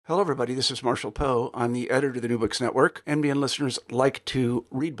Hello, everybody. This is Marshall Poe. I'm the editor of the New Books Network. NBN listeners like to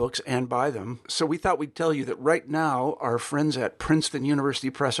read books and buy them. So we thought we'd tell you that right now, our friends at Princeton University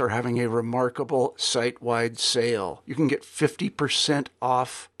Press are having a remarkable site-wide sale. You can get 50%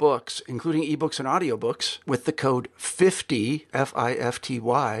 off books, including ebooks and audiobooks, with the code 50,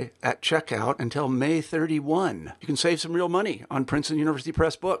 F-I-F-T-Y, at checkout until May 31. You can save some real money on Princeton University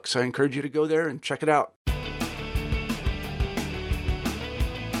Press books. I encourage you to go there and check it out.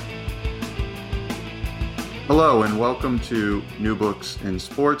 Hello and welcome to New Books in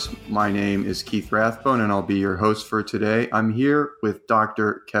Sports. My name is Keith Rathbone and I'll be your host for today. I'm here with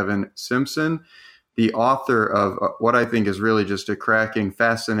Dr. Kevin Simpson, the author of what I think is really just a cracking,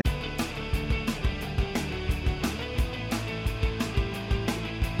 fascinating.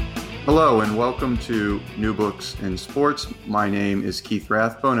 Hello and welcome to New Books in Sports. My name is Keith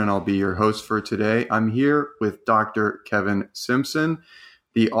Rathbone and I'll be your host for today. I'm here with Dr. Kevin Simpson,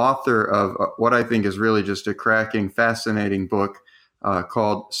 the author of what I think is really just a cracking, fascinating book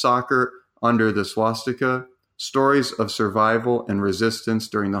called Soccer Under the Swastika, Stories of Survival and Resistance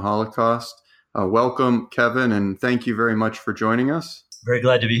During the Holocaust. Welcome, Kevin, and thank you very much for joining us. Very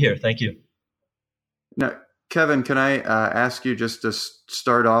glad to be here. Thank you. Now, Kevin, can I ask you just to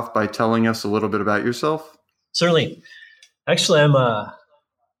start off by telling us a little bit about yourself? Certainly. Actually, I'm a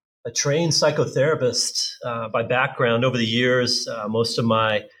trained psychotherapist by background. Over the years, most of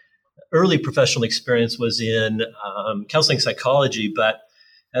my early professional experience was in counseling psychology. But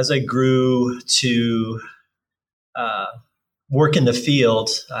as I grew to work in the field,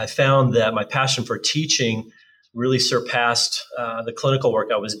 I found that my passion for teaching really surpassed the clinical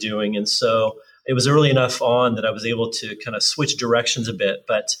work I was doing. And so it was early enough on that I was able to kind of switch directions a bit.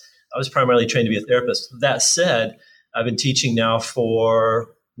 But I was primarily trained to be a therapist. That said, I've been teaching now for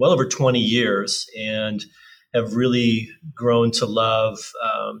well over 20 years and have really grown to love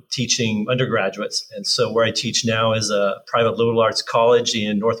teaching undergraduates. And so where I teach now is a private liberal arts college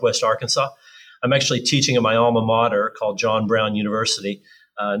in Northwest Arkansas. I'm actually teaching at my alma mater called John Brown University,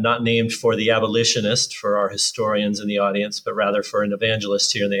 not named for the abolitionist for our historians in the audience, but rather for an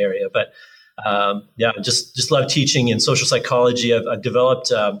evangelist here in the area. But just love teaching in social psychology. I've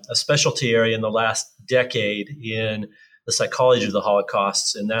developed a specialty area in the last decade in the psychology of the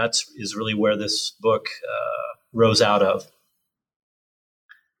Holocaust, and that is really where this book rose out of.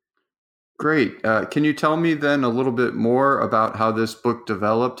 Great. Can you tell me then a little bit more about how this book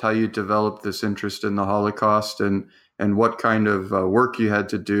developed, how you developed this interest in the Holocaust, and what kind of work you had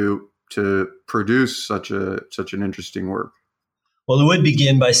to do to produce such an interesting work? Well, I would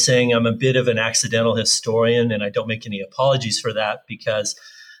begin by saying I'm a bit of an accidental historian, and I don't make any apologies for that because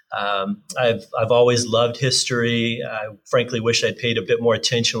I've always loved history. I frankly wish I'd paid a bit more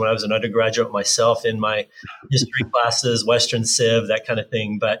attention when I was an undergraduate myself in my history classes, Western Civ, that kind of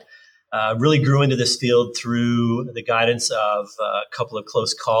thing. But really grew into this field through the guidance of a couple of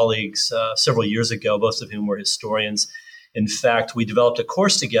close colleagues several years ago, both of whom were historians. In fact, we developed a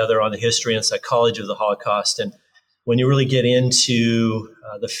course together on the history and psychology of the Holocaust. And when you really get into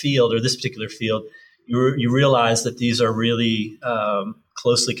the field, or this particular field, you realize that these are really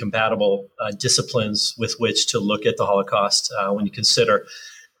closely compatible disciplines with which to look at the Holocaust when you consider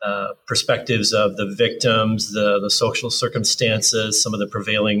perspectives of the victims, the social circumstances, some of the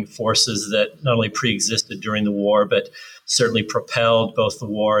prevailing forces that not only pre-existed during the war, but certainly propelled both the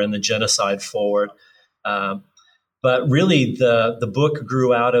war and the genocide forward. But really, the book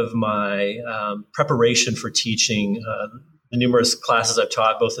grew out of my preparation for teaching the numerous classes I've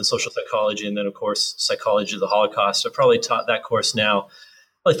taught, both in social psychology and then, of course, psychology of the Holocaust. I've probably taught that course now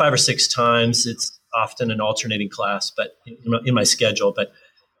probably 5 or 6 times. It's often an alternating class, but in my schedule. But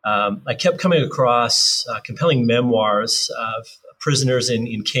I kept coming across compelling memoirs of prisoners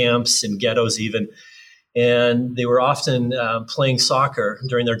in camps, in ghettos even, and they were often playing soccer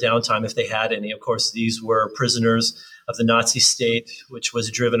during their downtime if they had any. Of course, these were prisoners of the Nazi state, which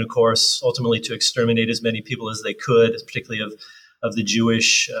was driven, of course, ultimately to exterminate as many people as they could, particularly of the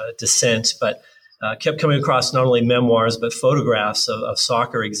Jewish descent. But kept coming across not only memoirs, but photographs of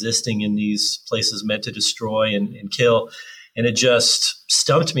soccer existing in these places meant to destroy and kill. And it just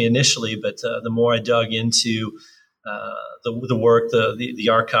stumped me initially, but the more I dug into the work, the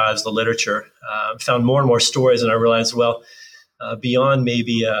archives, the literature, found more and more stories, and I realized, well, beyond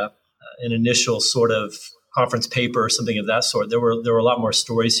maybe an initial sort of conference paper or something of that sort, there were a lot more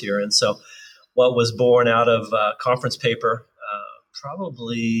stories here. And so what was born out of a conference paper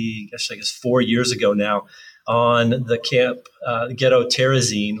probably, I guess 4 years ago now, on the camp ghetto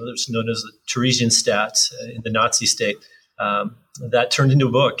Terezin, which was known as the Theresienstadt in the Nazi state, that turned into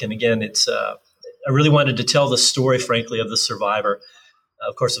a book. And again, it's I really wanted to tell the story, frankly, of the survivor.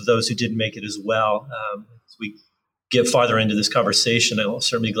 of course, of those who didn't make it as well. As we get farther into this conversation, I'm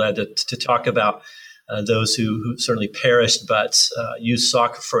certainly glad to talk about those who certainly perished, but used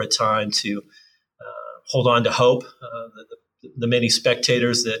soccer for a time to hold on to hope. The many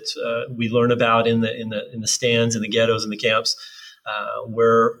spectators that we learn about in the stands, in the ghettos, in the camps,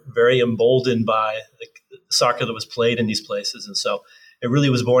 were very emboldened by the soccer that was played in these places, and so it really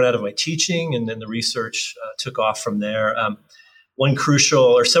was born out of my teaching, and then the research took off from there.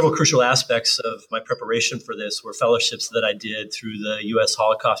 Several crucial aspects of my preparation for this were fellowships that I did through the U.S.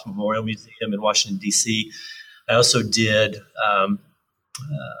 Holocaust Memorial Museum in Washington, D.C. I also did a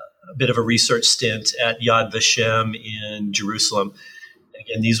bit of a research stint at Yad Vashem in Jerusalem.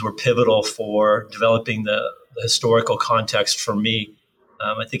 Again, these were pivotal for developing the historical context for me.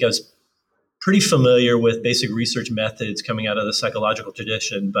 I think I was pretty familiar with basic research methods coming out of the psychological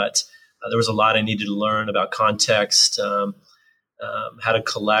tradition, but there was a lot I needed to learn about context, how to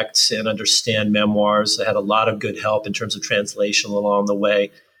collect and understand memoirs. I had a lot of good help in terms of translation along the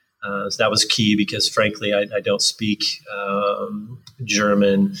way. So that was key because, frankly, I don't speak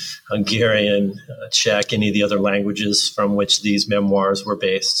German, Hungarian, Czech, any of the other languages from which these memoirs were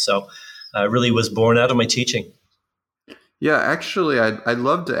based. So it really was born out of my teaching. Yeah, actually, I'd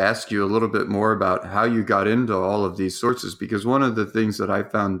love to ask you a little bit more about how you got into all of these sources, because one of the things that I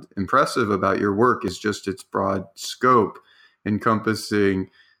found impressive about your work is just its broad scope, encompassing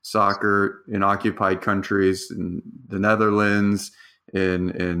soccer in occupied countries, in the Netherlands,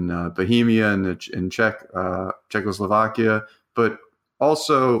 in Bohemia, and in Czechoslovakia, but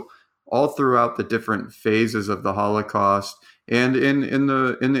also all throughout the different phases of the Holocaust and in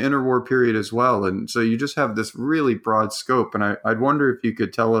the interwar period as well. And so you just have this really broad scope. And I'd wonder if you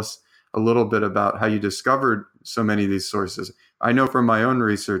could tell us a little bit about how you discovered so many of these sources. I know from my own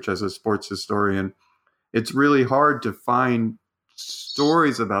research as a sports historian, it's really hard to find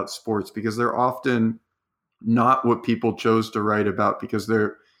stories about sports because they're often not what people chose to write about, because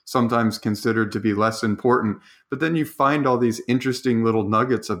they're sometimes considered to be less important. But then you find all these interesting little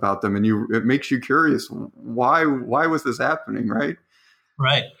nuggets about them, and it makes you curious. Why was this happening, right?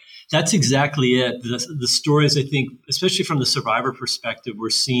 Right. That's exactly it. The stories, I think, especially from the survivor perspective,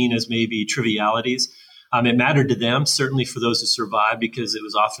 were seen as maybe trivialities. It mattered to them, certainly for those who survived, because it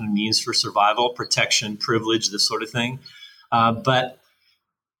was often a means for survival, protection, privilege, this sort of thing. But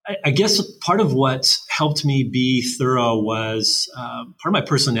I guess part of what helped me be thorough was part of my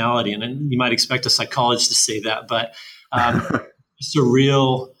personality. And you might expect a psychologist to say that, but just a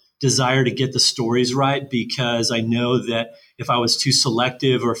real desire to get the stories right, because I know that if I was too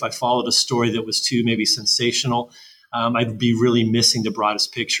selective or if I followed a story that was too maybe sensational, I'd be really missing the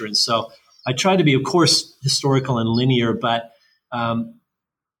broadest picture. And so I tried to be, of course, historical and linear, but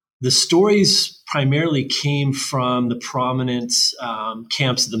the stories primarily came from the prominent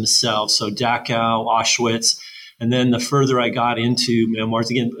camps themselves, so Dachau, Auschwitz, and then the further I got into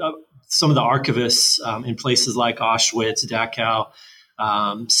memoirs, again, some of the archivists in places like Auschwitz, Dachau,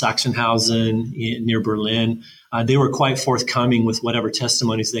 Sachsenhausen near Berlin, they were quite forthcoming with whatever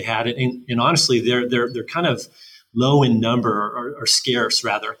testimonies they had, and honestly, they're kind of low in number or scarce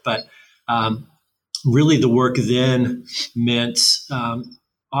rather, but really the work then meant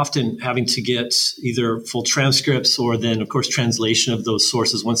often having to get either full transcripts or then, of course, translation of those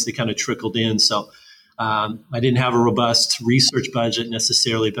sources once they kind of trickled in. So I didn't have a robust research budget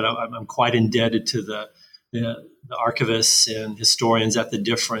necessarily, but I'm quite indebted to the archivists and historians at the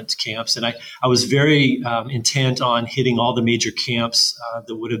different camps. And I was very intent on hitting all the major camps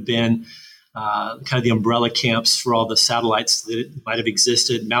that would have been kind of the umbrella camps for all the satellites that might have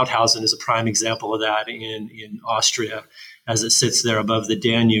existed. Mauthausen is a prime example of that in Austria. As it sits there above the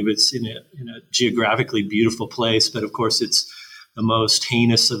Danube, it's in a geographically beautiful place, but of course it's the most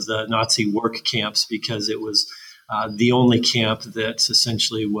heinous of the Nazi work camps because it was the only camp that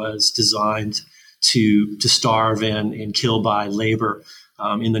essentially was designed to starve and kill by labor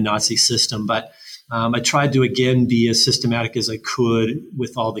in the Nazi system. But I tried to, again, be as systematic as I could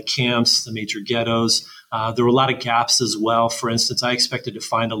with all the camps, the major ghettos. There were a lot of gaps as well. For instance, I expected to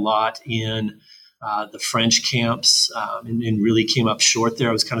find a lot in the French camps and really came up short there.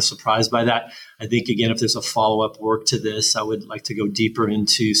 I was kind of surprised by that. I think, again, if there's a follow-up work to this, I would like to go deeper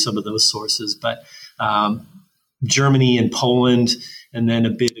into some of those sources. But Germany and Poland, and then a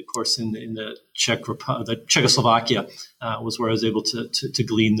bit, of course, in the Czechoslovakia was where I was able to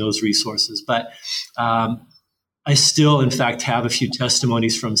glean those resources. But I still, in fact, have a few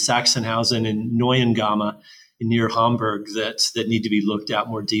testimonies from Sachsenhausen and Neuengamme near Hamburg that need to be looked at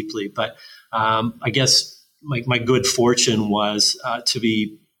more deeply. But I guess my good fortune was to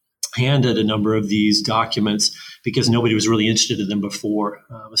be handed a number of these documents because nobody was really interested in them before,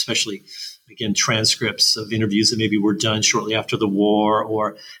 especially, again, transcripts of interviews that maybe were done shortly after the war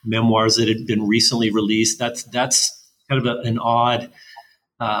or memoirs that had been recently released. That's kind of an odd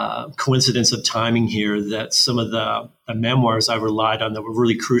coincidence of timing here, that some of the memoirs I relied on that were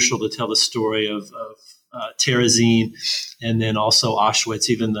really crucial to tell the story of Terezin and then also Auschwitz,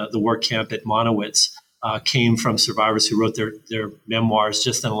 even the work camp at Monowitz, came from survivors who wrote their memoirs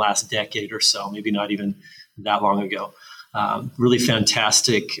just in the last decade or so, maybe not even that long ago. Really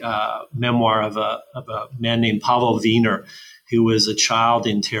fantastic memoir of a man named Pavel Wiener, who was a child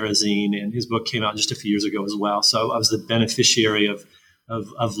in Terezin, and his book came out just a few years ago as well. So I was the beneficiary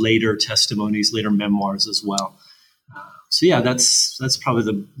of later testimonies, later memoirs as well. So yeah, that's probably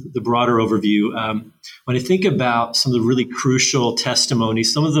the broader overview. When I think about some of the really crucial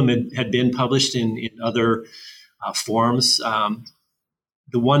testimonies, some of them had been published in other forms. The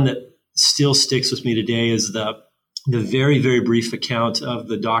one that still sticks with me today is the very, very brief account of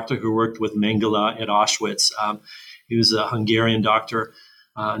the doctor who worked with Mengele at Auschwitz. He was a Hungarian doctor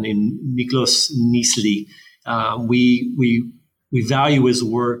named Miklos Niszli. We value his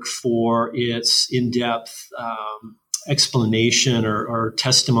work for its in-depth explanation or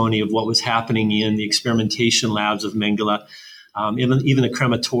testimony of what was happening in the experimentation labs of Mengele, even the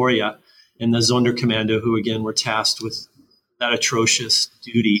crematoria and the Sonderkommando, who again were tasked with that atrocious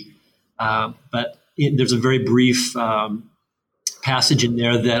duty. But there's a very brief passage in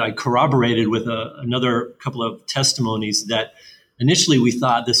there that I corroborated with another couple of testimonies that initially we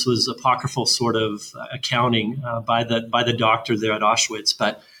thought this was apocryphal sort of accounting by the doctor there at Auschwitz,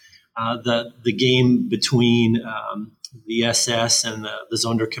 but the game between the SS and the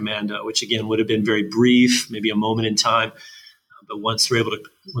Sonderkommando, which again would have been very brief, maybe a moment in time, but once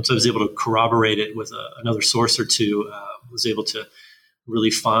I was able to corroborate it with another source or two, was able to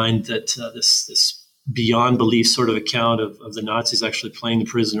really find that this beyond belief sort of account of the Nazis actually playing the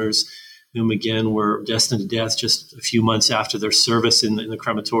prisoners, whom again were destined to death just a few months after their service in the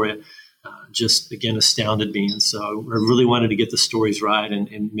crematoria, just again astounded me. And so I really wanted to get the stories right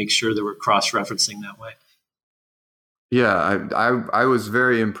and make sure that we're cross-referencing that way. Yeah, I was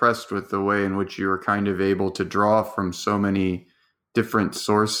very impressed with the way in which you were kind of able to draw from so many different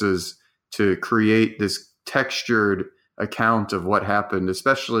sources to create this textured account of what happened,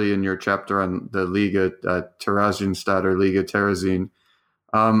 especially in your chapter on the Liga Theresienstadt or Liga Terezin.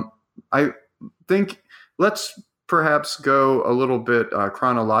 I think let's perhaps go a little bit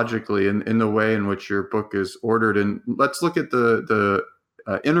chronologically in the way in which your book is ordered, and let's look at the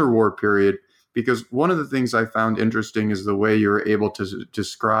interwar period, because one of the things I found interesting is the way you were able to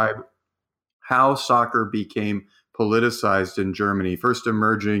describe how soccer became politicized in Germany, first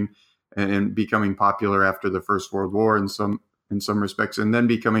emerging and becoming popular after the First World War in some respects, and then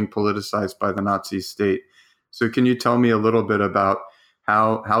becoming politicized by the Nazi state. So can you tell me a little bit about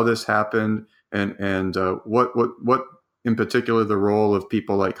how this happened and what in particular the role of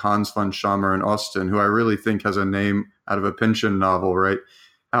people like Hans von Schammer and Osten, who I really think has a name out of a Pynchon novel, right?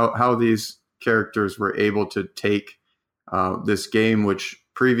 How these characters were able to take this game, which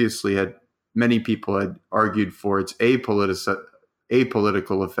previously many people had argued for its apolitical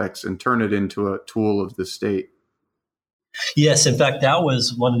effects, and turn it into a tool of the state. Yes, in fact, that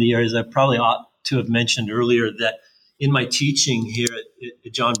was one of the areas I probably ought to have mentioned earlier, that in my teaching here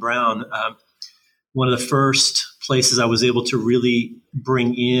at John Brown, one of the first places I was able to really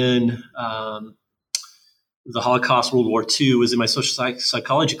bring in the Holocaust, World War II, was in my social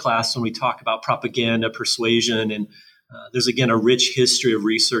psychology class when we talk about propaganda, persuasion, and there's, again, a rich history of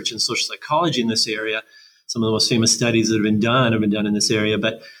research in social psychology in this area. Some of the most famous studies that have been done in this area.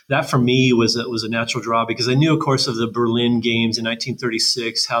 But that for me was a natural draw, because I knew, of course, of the Berlin Games in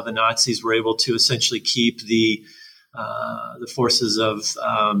 1936, how the Nazis were able to essentially keep the forces of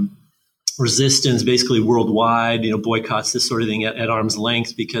resistance basically worldwide, boycotts, this sort of thing at arm's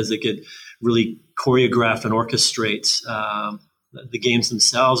length, because they could really choreograph and orchestrate the games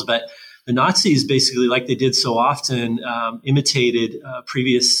themselves. But the Nazis, basically, like they did so often, imitated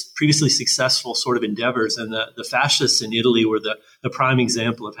previously successful sort of endeavors, and the fascists in Italy were the prime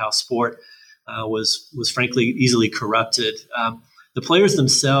example of how sport was frankly easily corrupted. The players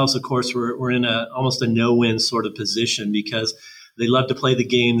themselves, of course, were in almost a no-win sort of position, because they loved to play the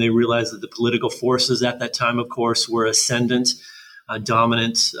game. They realized that the political forces at that time, of course, were ascendant,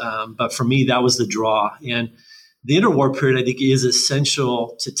 dominant. But for me, that was the draw. And the interwar period, I think, is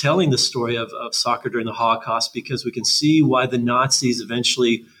essential to telling the story of soccer during the Holocaust, because we can see why the Nazis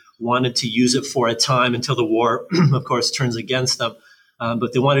eventually wanted to use it for a time until the war, of course, turns against them.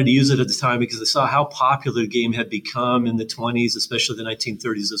 But they wanted to use it at the time because they saw how popular the game had become in the 20s, especially the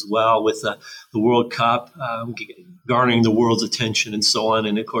 1930s as well, with the World Cup garnering the world's attention and so on.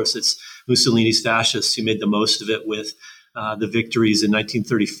 And of course, it's Mussolini's fascists who made the most of it with the victories in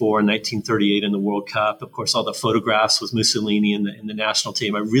 1934 and 1938 in the World Cup. Of course, all the photographs with Mussolini in the national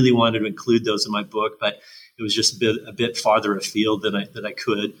team. I really wanted to include those in my book, but it was just a bit farther afield than I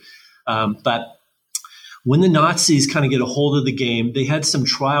could. But when the Nazis kind of get a hold of the game, they had some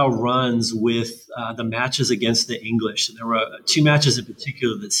trial runs with the matches against the English. And there were two matches in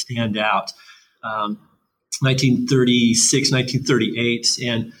particular that stand out, 1936, 1938.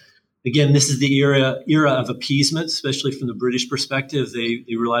 And again, this is the era of appeasement, especially from the British perspective. They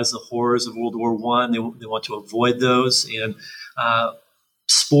realize the horrors of World War I. They want to avoid those. And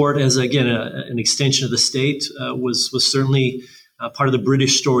sport, as again an extension of the state, was certainly part of the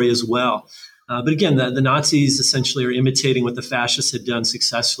British story as well. But again, the Nazis essentially are imitating what the fascists had done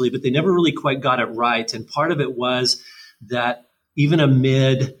successfully, but they never really quite got it right. And part of it was that even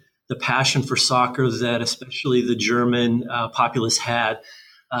amid the passion for soccer that especially the German populace had,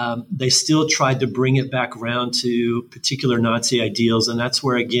 they still tried to bring it back around to particular Nazi ideals. And that's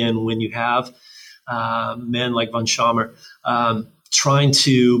where, again, when you have men like von Schaumer trying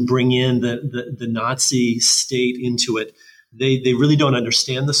to bring in the Nazi state into it, they really don't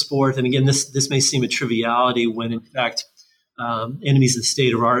understand the sport. And again, this may seem a triviality when, in fact, enemies of the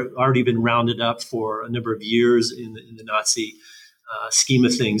state have already been rounded up for a number of years in the Nazi scheme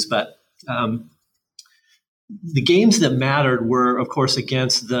of things. But the games that mattered were, of course,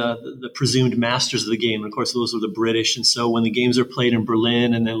 against the presumed masters of the game. And of course, those were the British. And so when the games are played in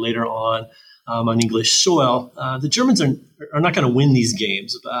Berlin and then later on English soil, the Germans are not going to win these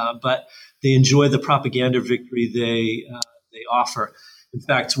games, but they enjoy the propaganda victory they offer. In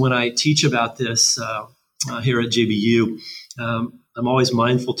fact, when I teach about this here at JBU, I'm always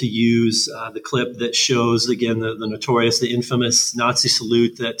mindful to use the clip that shows, again, the notorious, the infamous Nazi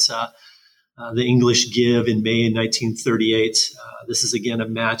salute that the English give in May 1938. This is, again, a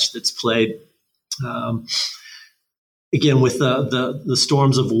match that's played, again, with the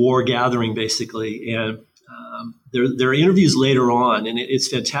storms of war gathering, basically. And there are interviews later on, and it's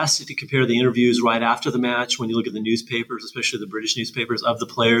fantastic to compare the interviews right after the match when you look at the newspapers, especially the British newspapers, of the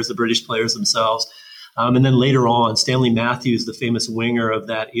players, the British players themselves. And then later on, Stanley Matthews, the famous winger of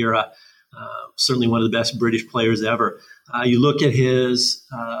that era, certainly one of the best British players ever. You look at his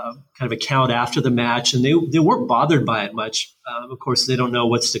kind of account after the match, and they weren't bothered by it much. Of course, they don't know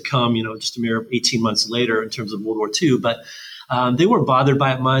what's to come, just a mere 18 months later in terms of World War II, but they weren't bothered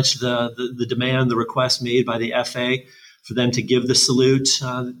by it much. The demand, the request made by the FA for them to give the salute,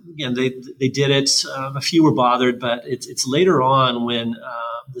 again, they did it. A few were bothered, but it's later on when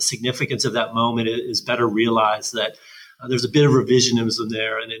the significance of that moment is better realized that there's a bit of revisionism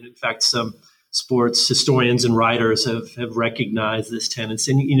there. And in fact, some sports historians and writers have recognized this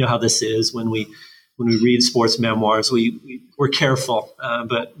tendency. And you know how this is when we read sports memoirs, we're careful.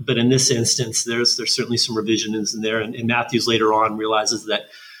 But in this instance, there's certainly some revisionism there. And Matthews later on realizes that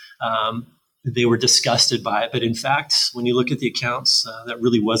they were disgusted by it. But in fact, when you look at the accounts, that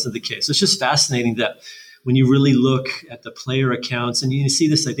really wasn't the case. It's just fascinating that when you really look at the player accounts, and you see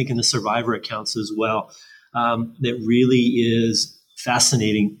this, I think, in the survivor accounts as well, that really is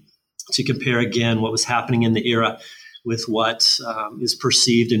fascinating to compare, again, what was happening in the era with what is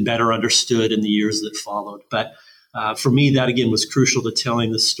perceived and better understood in the years that followed. But for me, that, again, was crucial to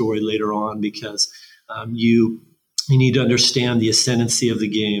telling the story later on because you need to understand the ascendancy of the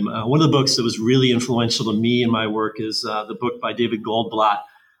game. One of the books that was really influential to me in my work is the book by David Goldblatt,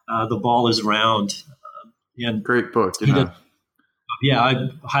 The Ball is Round. And great book. Yeah, I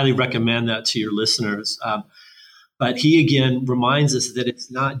highly recommend that to your listeners. But he, again, reminds us that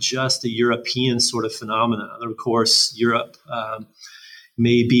it's not just a European sort of phenomenon. Of course, Europe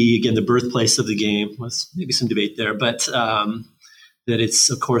may be, again, the birthplace of the game. With maybe some debate there, but that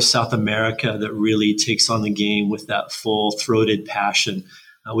it's, of course, South America that really takes on the game with that full-throated passion,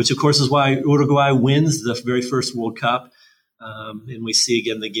 which, of course, is why Uruguay wins the very first World Cup. And we see,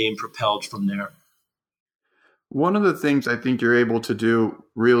 again, the game propelled from there. One of the things I think you're able to do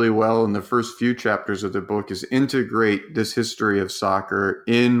really well in the first few chapters of the book is integrate this history of soccer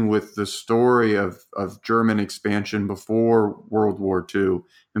in with the story of German expansion before World War II,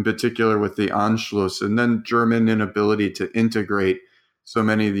 in particular with the Anschluss, and then German inability to integrate so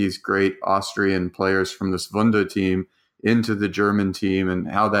many of these great Austrian players from this Wunder team into the German team, and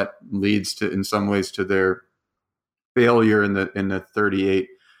how that leads to, in some ways, to their failure in the 38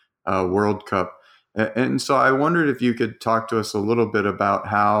 World Cup. And so I wondered if you could talk to us a little bit about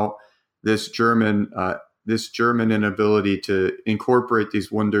how this German this German inability to incorporate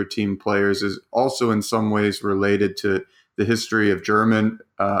these Wunder team players is also in some ways related to the history of German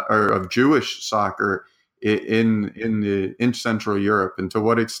or of Jewish soccer in Central Europe, and to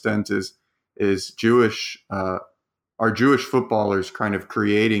what extent is Jewish are Jewish footballers kind of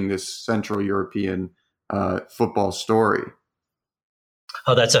creating this Central European football story?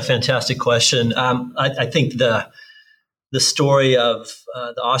 Oh, that's a fantastic question. I think the story of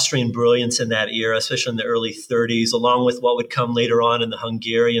the Austrian brilliance in that era, especially in the early 30s, along with what would come later on in the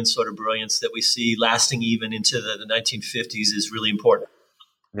Hungarian sort of brilliance that we see lasting even into the 1950s, is really important.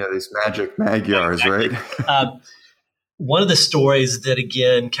 Yeah, these magic Magyars, right? One of the stories that,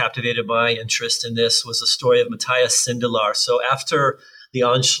 again, captivated my interest in this was the story of Matthias Sindelar. So after the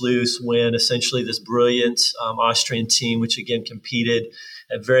Anschluss, when essentially this brilliant Austrian team, which again competed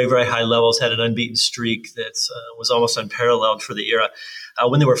at very, very high levels, had an unbeaten streak that was almost unparalleled for the era,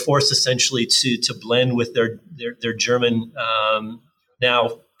 when they were forced essentially to blend with their German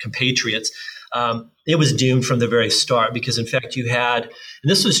now compatriots, it was doomed from the very start, because in fact you had, and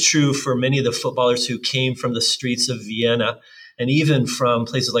this was true for many of the footballers who came from the streets of Vienna and even from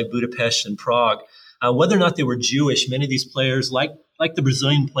places like Budapest and Prague, whether or not they were Jewish, many of these players, like the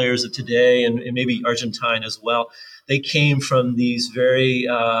Brazilian players of today and maybe Argentine as well, they came from these very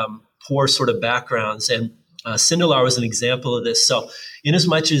poor sort of backgrounds. And Sindelar was an example of this. So in as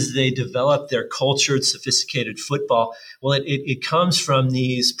much as they developed their cultured, sophisticated football, well, it comes from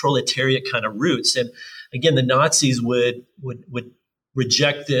these proletariat kind of roots. And again, the Nazis would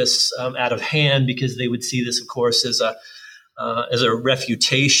reject this out of hand, because they would see this, of course, as a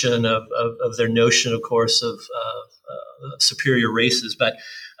refutation of their notion, of course, of superior races. But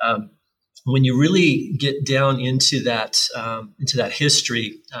when you really get down into that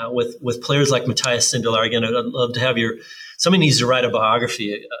history with players like Matthias Sindelar, again, I'd love to have somebody needs to write a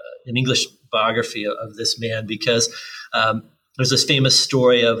biography, an English biography of this man, because there's this famous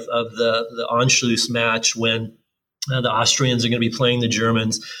story of the Anschluss match when the Austrians are going to be playing the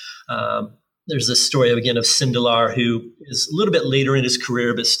Germans. There's this story of Sindelar, who is a little bit later in his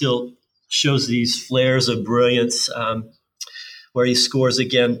career, but still shows these flares of brilliance, where he scores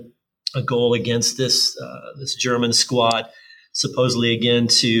again a goal against this German squad, supposedly again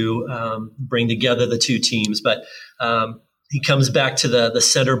to bring together the two teams. But he comes back to the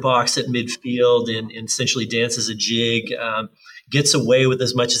center box at midfield and essentially dances a jig, gets away with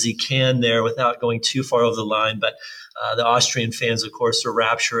as much as he can there without going too far over the line. But the Austrian fans, of course, are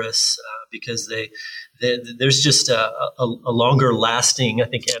rapturous because there's just a longer lasting, I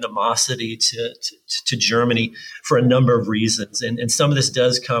think, animosity to Germany for a number of reasons. And some of this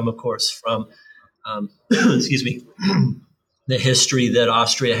does come, of course, from, excuse me, the history that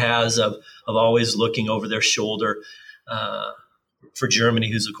Austria has of always looking over their shoulder for Germany,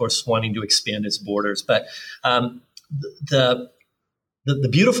 who's, of course, wanting to expand its borders. But the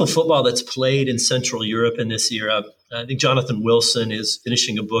beautiful football that's played in Central Europe in this era, I think Jonathan Wilson is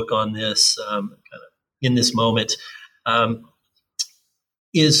finishing a book on this kind of in this moment,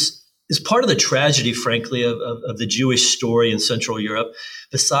 is part of the tragedy, frankly, of the Jewish story in Central Europe.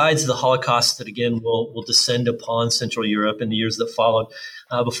 Besides the Holocaust that, again, will descend upon Central Europe in the years that followed,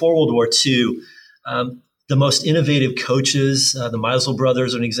 before World War II, the most innovative coaches, the Meisel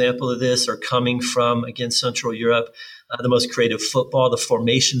brothers are an example of this, are coming from, again, Central Europe. The most creative football, the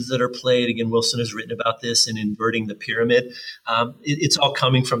formations that are played. Again, Wilson has written about this in Inverting the Pyramid. It's all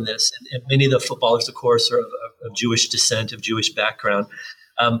coming from this. And many of the footballers, of course, are of Jewish descent, of Jewish background.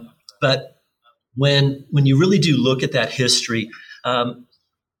 But when you really do look at that history,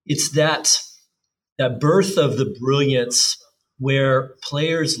 it's that birth of the brilliance where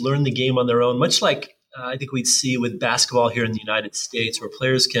players learn the game on their own, much like I think we'd see with basketball here in the United States, where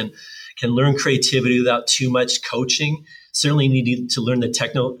players can learn creativity without too much coaching. Certainly need to learn the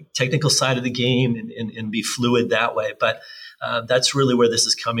technical side of the game and be fluid that way. But that's really where this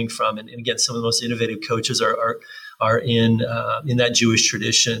is coming from. And again, some of the most innovative coaches are in that Jewish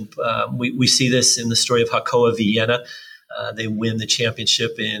tradition. We see this in the story of Hakoah Vienna. They win the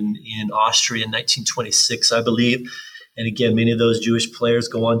championship in Austria in 1926, I believe. And again, many of those Jewish players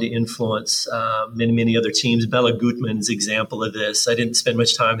go on to influence many other teams. Bela Gutmann's example of this. I didn't spend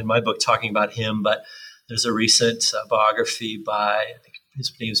much time in my book talking about him, but there's a recent biography by, I think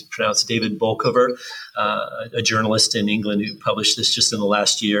his name is pronounced David Bolkover, a journalist in England who published this just in the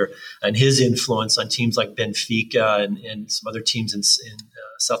last year. And his influence on teams like Benfica and some other teams in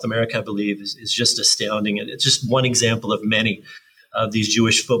South America, I believe, is just astounding. And it's just one example of many of these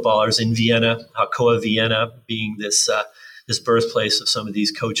Jewish footballers in Vienna, Hakoah Vienna being this birthplace of some of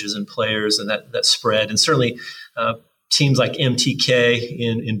these coaches and players, and that spread. And certainly teams like MTK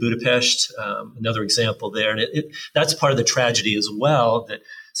in Budapest, another example there. And that's part of the tragedy as well, that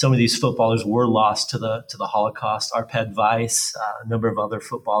some of these footballers were lost to the Holocaust. Arpad Weiss, a number of other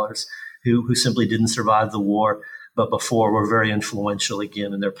footballers who simply didn't survive the war, but before were very influential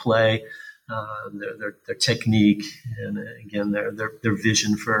again in their play, their technique, and again their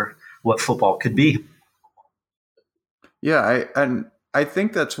vision for what football could be. Yeah, I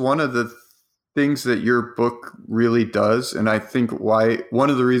think that's one of the things that your book really does, and I think one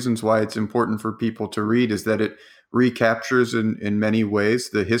of the reasons why it's important for people to read is that it recaptures in many ways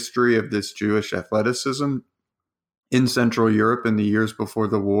the history of this Jewish athleticism in Central Europe in the years before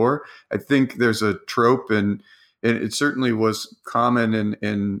the war. I think there's a trope, and it certainly was common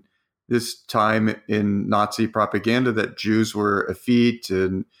in this time in Nazi propaganda, that Jews were effete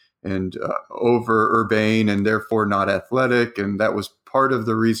and over urbane and therefore not athletic, and that was part of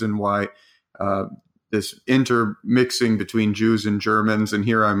the reason why this intermixing between Jews and Germans, and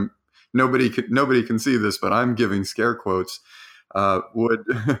here nobody can see this, but I'm giving scare quotes,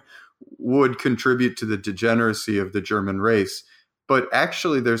 would contribute to the degeneracy of the German race. But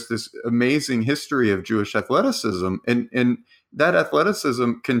actually, there's this amazing history of Jewish athleticism, and that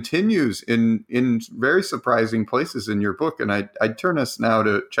athleticism continues in very surprising places in your book. And I'd turn us now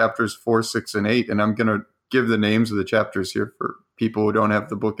to chapters 4, 6, and 8, and I'm going to give the names of the chapters here for people who don't have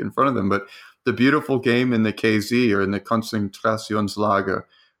the book in front of them. But the beautiful game in the KZ, or in the Konzentrationslager,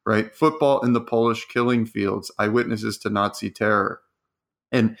 right? Football in the Polish killing fields, eyewitnesses to Nazi terror,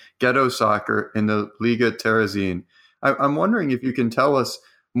 and ghetto soccer in the Liga Terezin. I'm wondering if you can tell us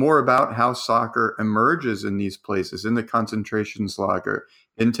more about how soccer emerges in these places, in the Konzentrationslager,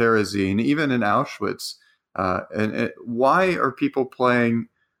 in Terezin, even in Auschwitz. And why are people playing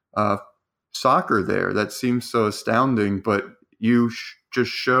soccer there? That seems so astounding, but you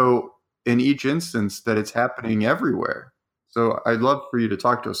just show in each instance that it's happening everywhere. So I'd love for you to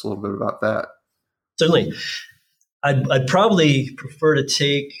talk to us a little bit about that. Certainly. I'd probably prefer to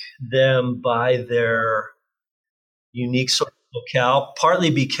take them by their unique sort of locale, partly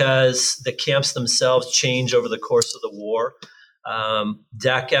because the camps themselves change over the course of the war.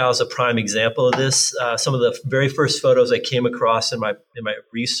 Dachau is a prime example of this. Some of the very first photos I came across in my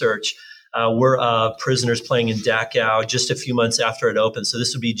research were prisoners playing in Dachau just a few months after it opened. So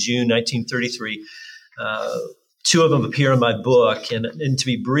this would be June 1933. Two of them appear in my book. And to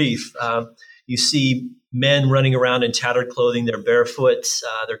be brief, you see men running around in tattered clothing. They're barefoot.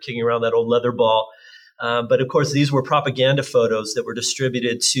 They're kicking around that old leather ball. But of course, these were propaganda photos that were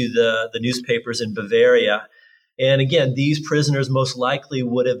distributed to the newspapers in Bavaria. And again, these prisoners most likely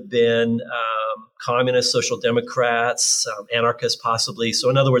would have been communists, social democrats, anarchists possibly. So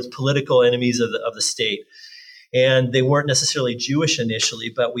in other words, political enemies of the state. And they weren't necessarily Jewish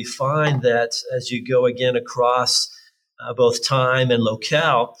initially, but we find that as you go again across both time and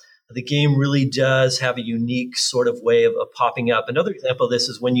locale, the game really does have a unique sort of way of popping up. Another example of this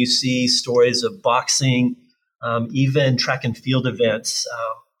is when you see stories of boxing, even track and field events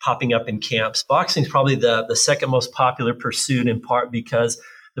popping up in camps. Boxing is probably the second most popular pursuit, in part because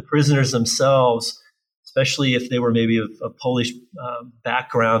the prisoners themselves, especially if they were maybe of a Polish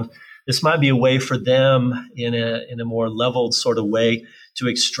background, this might be a way for them in a more leveled sort of way to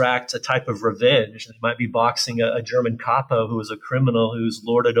extract a type of revenge. They might be boxing a German capo who was a criminal who's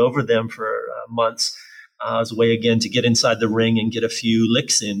lorded over them for months as a way, again, to get inside the ring and get a few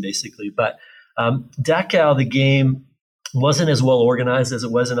licks in, basically. But Dachau, the game, wasn't as well organized as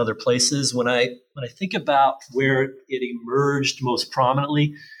it was in other places. When I think about where it emerged most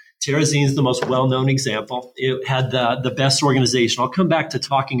prominently, Terezin is the most well-known example. It had the best organization. I'll come back to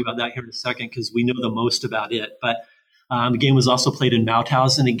talking about that here in a second because we know the most about it. But the game was also played in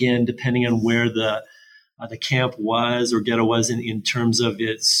Mauthausen, again, depending on where the camp was or ghetto was in terms of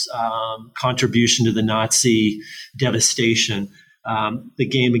its contribution to the Nazi devastation. The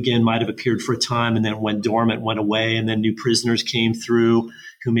game, again, might have appeared for a time and then went dormant, went away, and then new prisoners came through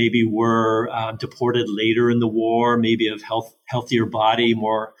who maybe were deported later in the war, maybe of healthier body,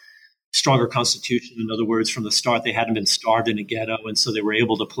 more stronger constitution. In other words, from the start, they hadn't been starved in a ghetto, and so they were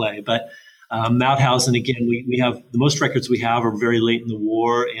able to play. But Mauthausen, again, we have the most records we have are very late in the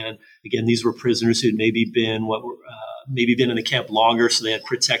war, and again, these were prisoners who'd maybe been in the camp longer, so they had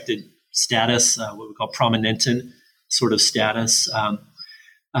protected status, what we call Prominenten sort of status.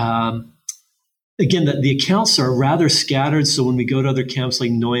 Again, the accounts are rather scattered. So when we go to other camps like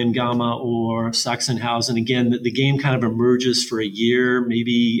Neuengamme or Sachsenhausen, again, the game kind of emerges for a year,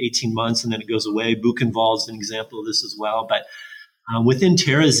 maybe 18 months, and then it goes away. Buchenwald is an example of this as well. But within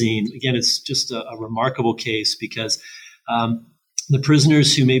Terezin, again, it's just a remarkable case because the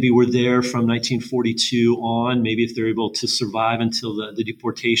prisoners who maybe were there from 1942 on, maybe if they're able to survive until the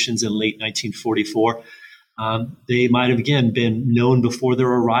deportations in late 1944, they might have, again, been known before their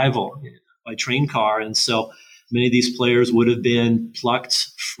arrival by train car. And so many of these players would have been plucked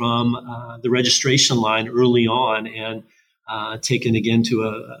from the registration line early on and taken again to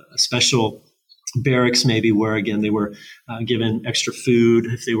a special barracks, maybe, where again they were given extra food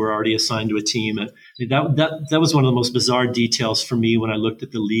if they were already assigned to a team. And that was one of the most bizarre details for me when I looked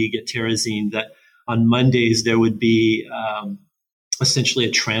at the league at Terezin, that on Mondays there would be essentially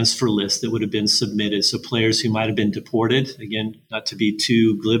a transfer list that would have been submitted. So players who might have been deported, again, not to be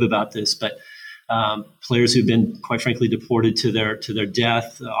too glib about this, but players who've been, quite frankly, deported to their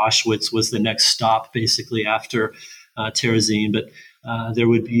death. Auschwitz was the next stop, basically, after Terezin. But there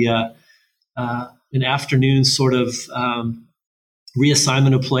would be an afternoon sort of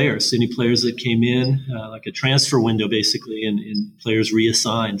reassignment of players. So any players that came in, like a transfer window, basically, and players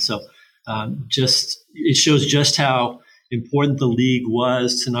reassigned. So it shows just how important the league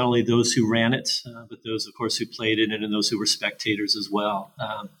was to not only those who ran it, but those, of course, who played in it and those who were spectators as well.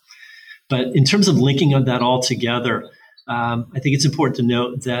 But in terms of linking that all together, I think it's important to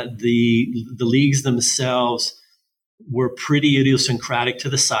note that the leagues themselves were pretty idiosyncratic to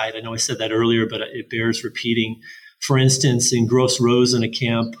the site. I know I said that earlier, but it bears repeating. For instance, in Gross Rosen, a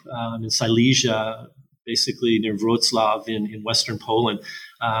camp in Silesia, basically near Wrocław in Western Poland,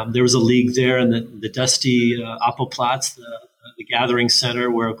 there was a league there, and the dusty Appelplatz, the gathering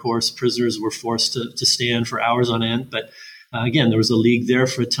center where, of course, prisoners were forced to stand for hours on end. But again, there was a league there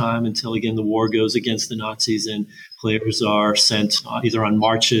for a time until, again, the war goes against the Nazis and players are sent either on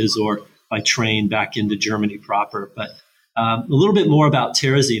marches or by train back into Germany proper. But a little bit more about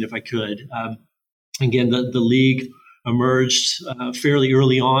Terezin, if I could. Again, the league emerged fairly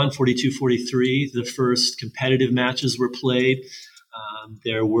early on, 42-43. The first competitive matches were played.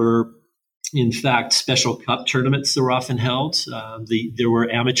 There were, in fact, special cup tournaments that were often held. There were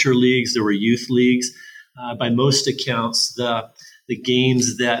amateur leagues, there were youth leagues. By most accounts, the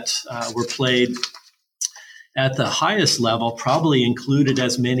games that were played at the highest level probably included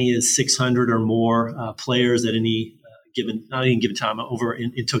as many as 600 or more players at any given time over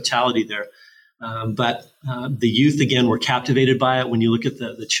in totality there. But the youth, again, were captivated by it. When you look at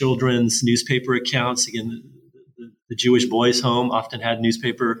the children's newspaper accounts, again, the Jewish Boys' Home often had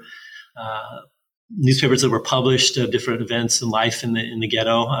newspapers that were published of different events and life in the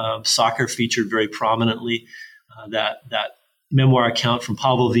ghetto. Soccer featured very prominently. That memoir account from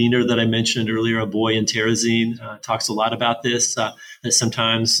Pavel Wiener that I mentioned earlier, A Boy in Terezin, talks a lot about this, that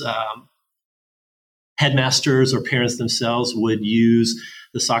sometimes headmasters or parents themselves would use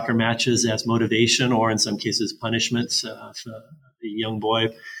the soccer matches as motivation or in some cases punishments if a young boy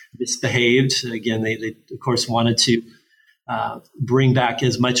misbehaved. Again, they of course wanted to bring back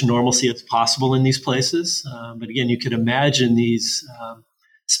as much normalcy as possible in these places. But again, you could imagine these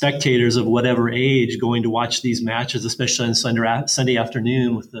spectators of whatever age going to watch these matches, especially on Sunday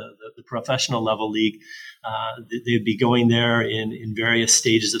afternoon with the professional level league. They'd be going there in various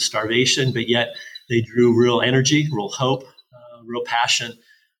stages of starvation, but yet they drew real energy, real hope, real passion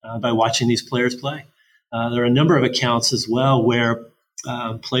by watching these players play. There are a number of accounts as well where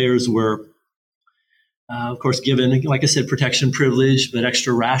players were, of course, given, like I said, protection privilege, but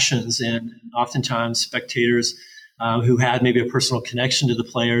extra rations. And oftentimes spectators who had maybe a personal connection to the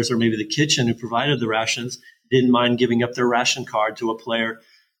players or maybe the kitchen who provided the rations didn't mind giving up their ration card to a player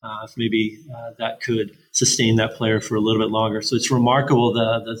if maybe that could sustain that player for a little bit longer. So it's remarkable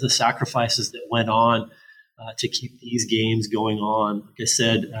the sacrifices that went on to keep these games going on. Like I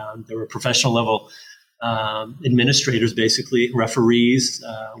said, there were professional level administrators, basically referees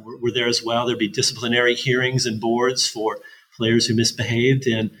were there as well. There'd be disciplinary hearings and boards for players who misbehaved,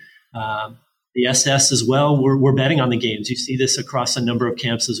 and the SS as well were betting on the games. You see this across a number of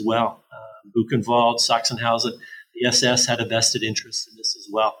camps as well. Buchenwald, Sachsenhausen, the SS had a vested interest in this as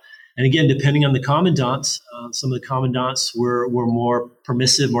well. And again, depending on the commandants, some of the commandants were more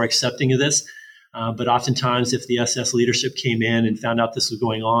permissive, more accepting of this. But oftentimes, if the SS leadership came in and found out this was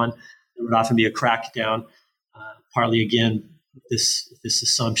going on, there would often be a crackdown, partly, again, this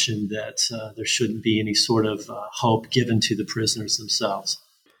assumption that there shouldn't be any sort of hope given to the prisoners themselves.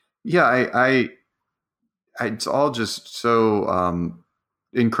 Yeah, it's all just so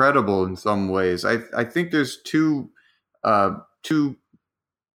incredible in some ways. I think there's two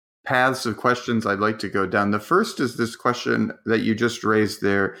paths of questions I'd like to go down. The first is this question that you just raised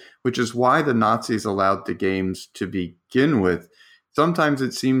there, which is why the Nazis allowed the games to begin with. Sometimes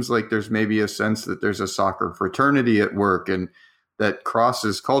it seems like there's maybe a sense that there's a soccer fraternity at work and that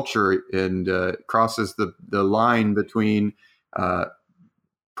crosses culture and crosses the line between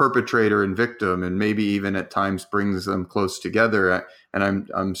perpetrator and victim, and maybe even at times brings them close together. And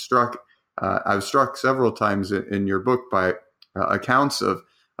I'm struck. I was struck several times in your book by accounts of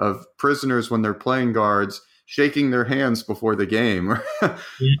prisoners when they're playing guards shaking their hands before the game.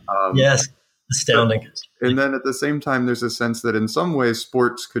 Yes, astounding. And then at the same time, there's a sense that in some ways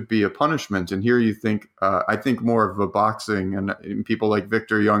sports could be a punishment. And here you think, I think more of a boxing and people like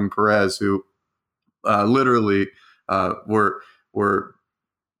Victor Young Perez, who literally were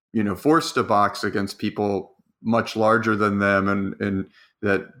forced to box against people much larger than them, and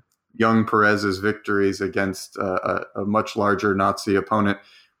that Young Perez's victories against a much larger Nazi opponent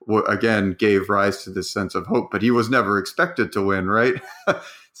again gave rise to this sense of hope, but he was never expected to win, right?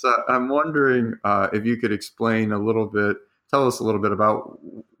 So I'm wondering if you could explain tell us a little bit about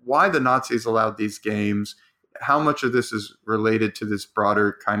why the Nazis allowed these games, how much of this is related to this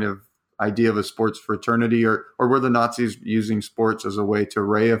broader kind of idea of a sports fraternity, or were the Nazis using sports as a way to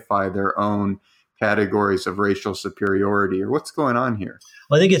reify their own categories of racial superiority, or what's going on here?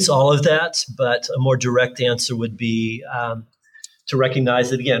 Well, I think it's all of that, but a more direct answer would be to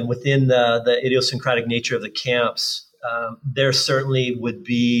recognize that, again, within the idiosyncratic nature of the camps, there certainly would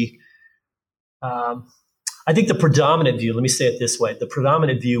be, I think the predominant view, let me say it this way, the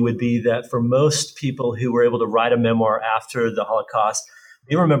predominant view would be that for most people who were able to write a memoir after the Holocaust,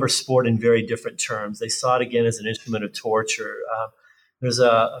 they remember sport in very different terms. They saw it again as an instrument of torture. There's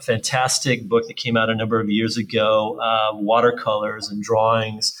a fantastic book that came out a number of years ago, Watercolors and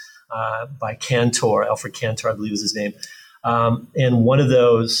Drawings by Cantor, Alfred Cantor, I believe is his name. And one of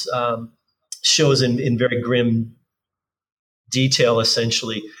those shows in very grim detail,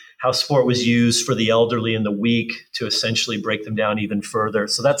 essentially, how sport was used for the elderly and the weak to essentially break them down even further.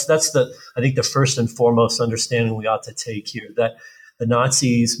 So that's I think the first and foremost understanding we ought to take here, that the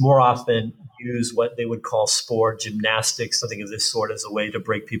Nazis more often use what they would call sport, gymnastics, something of this sort, as a way to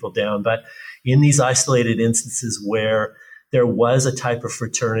break people down. But in these isolated instances where there was a type of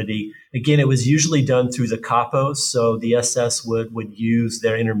fraternity, again, it was usually done through the capos. So the SS would use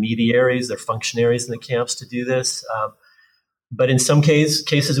their intermediaries, their functionaries in the camps to do this. But in some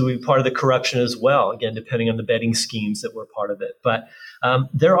cases, it would be part of the corruption as well, again, depending on the betting schemes that were part of it. But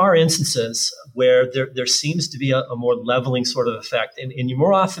there are instances where there seems to be a more leveling sort of effect. And you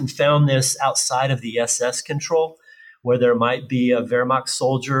more often found this outside of the SS control, where there might be a Wehrmacht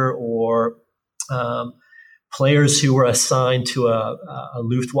soldier or players who were assigned to a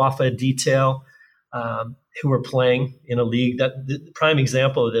Luftwaffe detail who were playing in a league. That the prime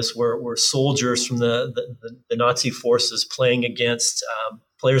example of this were soldiers from the Nazi forces playing against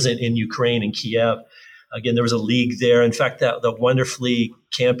players in Ukraine and Kiev. Again, there was a league there. In fact, the wonderfully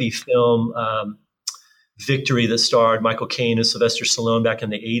campy film Victory that starred Michael Caine and Sylvester Stallone back in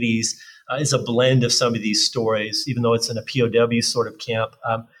the 80s is a blend of some of these stories, even though it's in a POW sort of camp.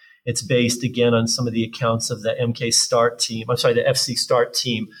 It's based, again, on some of the accounts of the the FC Start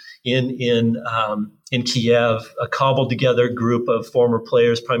team in Kiev, a cobbled together group of former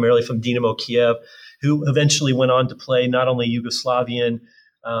players, primarily from Dynamo Kiev, who eventually went on to play not only Yugoslavian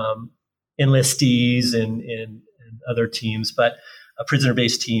enlistees and other teams, but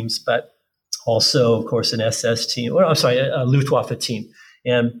prisoner-based teams, but also, of course, an SS team, a Luftwaffe team.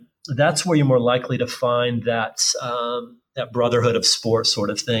 And that's where you're more likely to find that brotherhood of sport sort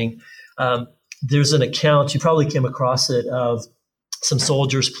of thing. There's an account, you probably came across it, of some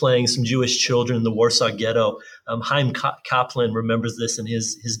soldiers playing some Jewish children in the Warsaw Ghetto. Chaim Kaplan remembers this in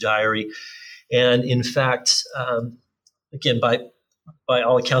his diary. And in fact, again, by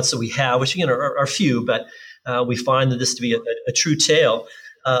all accounts that we have, which again are few, but we find that this to be a true tale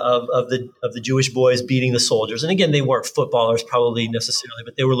of the Jewish boys beating the soldiers. And again, they weren't footballers probably necessarily,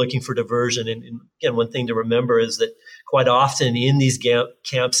 but they were looking for diversion. And again, one thing to remember is that quite often in these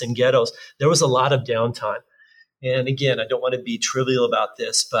camps and ghettos, there was a lot of downtime. And again, I don't want to be trivial about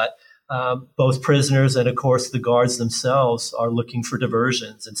this, but both prisoners and, of course, the guards themselves are looking for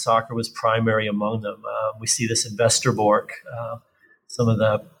diversions, and soccer was primary among them. We see this in Westerbork. Some of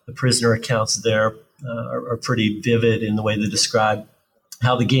the prisoner accounts there are pretty vivid in the way they describe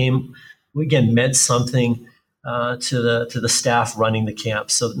how the game, again, meant something to the staff running the camp.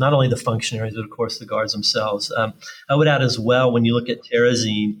 So not only the functionaries, but, of course, the guards themselves. I would add as well, when you look at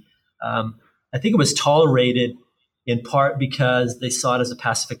Terezin, I think it was tolerated in part because they saw it as a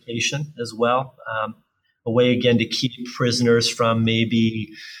pacification as well, a way, again, to keep prisoners from maybe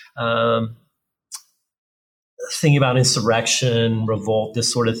thinking about insurrection, revolt,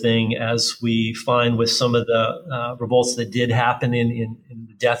 this sort of thing, as we find with some of the revolts that did happen in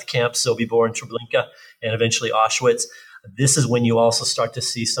the death camps, Sobibor and Treblinka, and eventually Auschwitz. this is when you also start to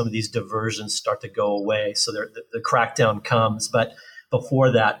see some of these diversions start to go away. So the crackdown comes. But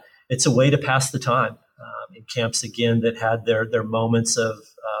before that, it's a way to pass the time in camps, again, that had their moments of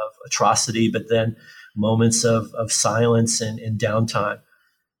atrocity, but then moments of silence and downtime.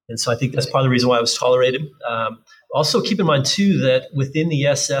 And so I think that's part of the reason why it was tolerated. Also, keep in mind, too, that within the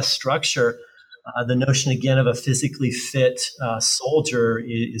SS structure, the notion, again, of a physically fit soldier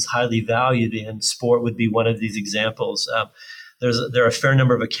is highly valued, and sport would be one of these examples. There are a fair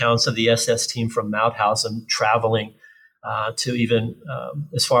number of accounts of the SS team from Mauthausen traveling to even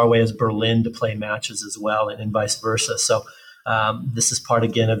as far away as Berlin to play matches as well, and vice versa. So this is part,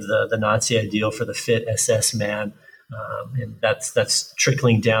 again, of the Nazi ideal for the fit SS man. And that's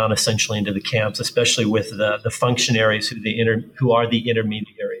trickling down essentially into the camps, especially with the functionaries who are the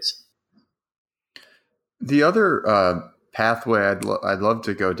intermediaries. The other pathway I'd love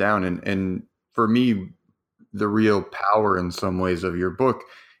to go down, and for me, the real power in some ways of your book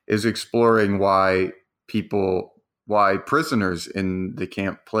is exploring why prisoners in the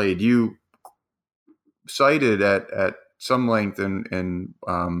camp played. You cited at some length in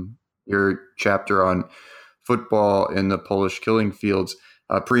your chapter on football in the Polish killing fields,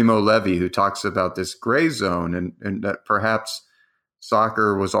 Primo Levi, who talks about this gray zone, and that perhaps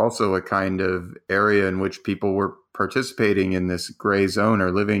soccer was also a kind of area in which people were participating in this gray zone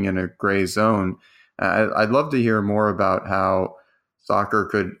or living in a gray zone. I'd love to hear more about how soccer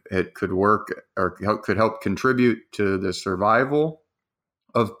could work or could help contribute to the survival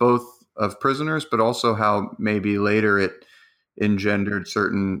of both of prisoners, but also how maybe later it engendered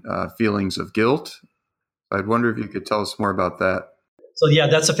certain feelings of guilt. I'd wonder if you could tell us more about that. So, yeah,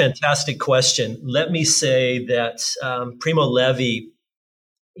 that's a fantastic question. Let me say that Primo Levi,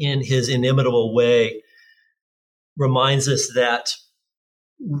 in his inimitable way, reminds us that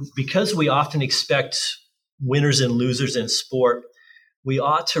because we often expect winners and losers in sport, we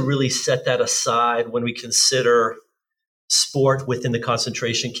ought to really set that aside when we consider sport within the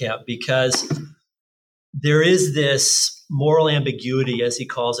concentration camp, because there is this moral ambiguity, as he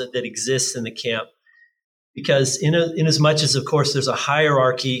calls it, that exists in the camp. Because in as much as, of course, there's a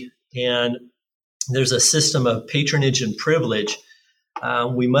hierarchy and there's a system of patronage and privilege,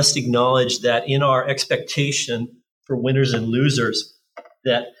 we must acknowledge that in our expectation for winners and losers,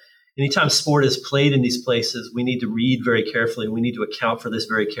 that anytime sport is played in these places, we need to read very carefully. We need to account for this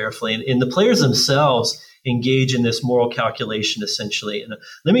very carefully. And the players themselves engage in this moral calculation, essentially. And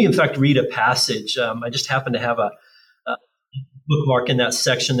let me, in fact, read a passage. I just happen to have a bookmark in that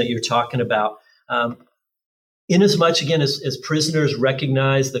section that you're talking about. Inasmuch, again, as prisoners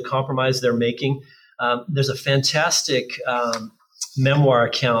recognize the compromise they're making, there's a fantastic memoir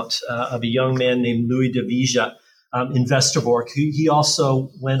account of a young man named Louis de Vigia in Westerbork. He also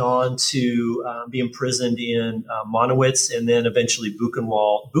went on to be imprisoned in Monowitz and then eventually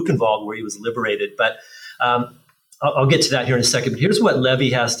Buchenwald, where he was liberated. But I'll get to that here in a second. But here's what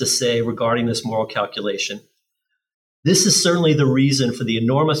Levi has to say regarding this moral calculation. This is certainly the reason for the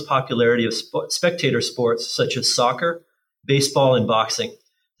enormous popularity of spectator sports such as soccer, baseball, and boxing.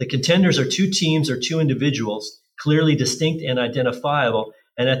 The contenders are two teams or two individuals, clearly distinct and identifiable,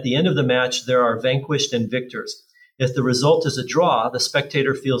 and at the end of the match, there are vanquished and victors. If the result is a draw, the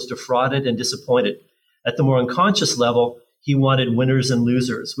spectator feels defrauded and disappointed. At the more unconscious level, he wanted winners and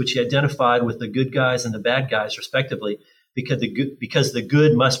losers, which he identified with the good guys and the bad guys, respectively, because the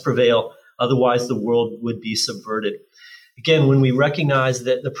good must prevail, otherwise the world would be subverted. Again, when we recognize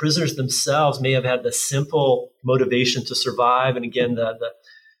that the prisoners themselves may have had the simple motivation to survive, and again,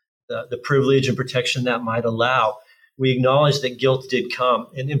 the privilege and protection that might allow, we acknowledge that guilt did come.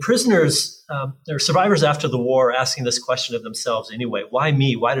 And prisoners, or survivors after the war, are asking this question of themselves anyway. Why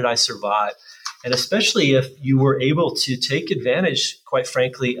me? Why did I survive? And especially if you were able to take advantage, quite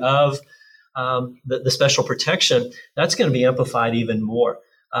frankly, of the special protection, that's going to be amplified even more.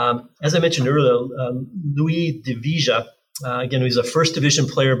 As I mentioned earlier, Louis de Vigia, again, he was a first division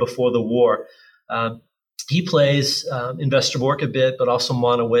player before the war. He plays in Westerbork a bit, but also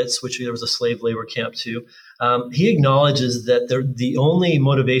Monowitz, which there was a slave labor camp too. He acknowledges that the only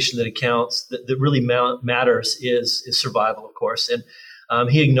motivation that accounts, that really matters, is survival, of course. And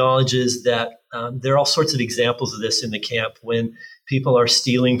he acknowledges that there are all sorts of examples of this in the camp, when people are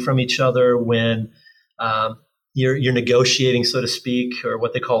stealing from each other, when you're negotiating, so to speak, or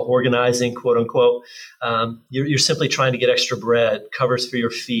what they call organizing, quote unquote. You're simply trying to get extra bread, covers for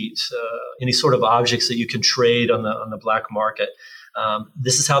your feet, any sort of objects that you can trade on the black market.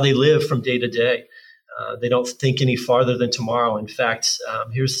 This is how they live from day to day. They don't think any farther than tomorrow. In fact,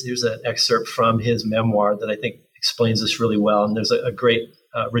 here's an excerpt from his memoir that I think explains this really well. And there's a great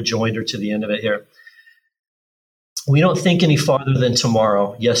rejoinder to the end of it here. We don't think any farther than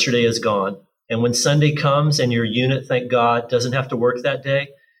tomorrow. Yesterday is gone. And when Sunday comes and your unit, thank God, doesn't have to work that day,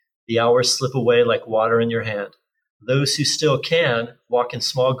 the hours slip away like water in your hand. Those who still can walk in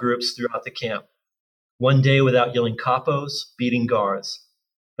small groups throughout the camp. One day without yelling capos, beating guards.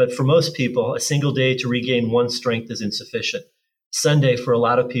 But for most people, a single day to regain one's strength is insufficient. Sunday, for a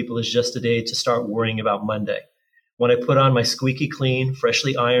lot of people, is just a day to start worrying about Monday. When I put on my squeaky clean,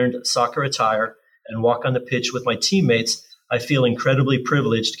 freshly ironed soccer attire and walk on the pitch with my teammates, I feel incredibly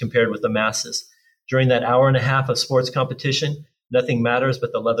privileged compared with the masses. During that hour and a half of sports competition, nothing matters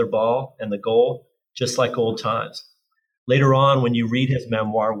but the leather ball and the goal, just like old times. Later on, when you read his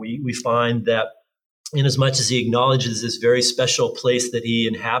memoir, we find that in as much as he acknowledges this very special place that he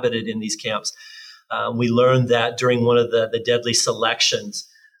inhabited in these camps, we learned that during one of the deadly selections,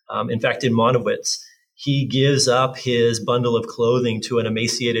 in fact, in Monowitz, he gives up his bundle of clothing to an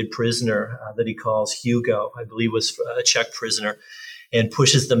emaciated prisoner that he calls Hugo, I believe was a Czech prisoner, and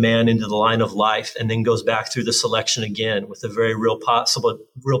pushes the man into the line of life, and then goes back through the selection again with a very real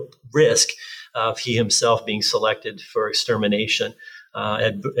risk of he himself being selected for extermination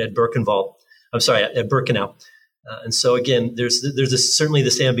at Birkenau. And so again, there's certainly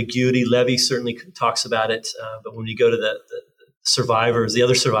this ambiguity. Levy certainly talks about it, but when you go to the survivors, the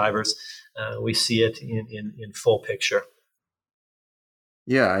other survivors, we see it in full picture.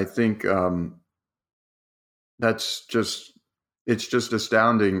 Yeah, I think it's just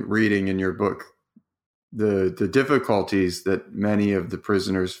astounding reading in your book the difficulties that many of the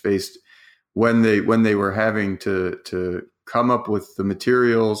prisoners faced when they were having to come up with the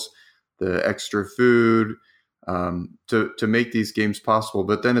materials, the extra food, to make these games possible.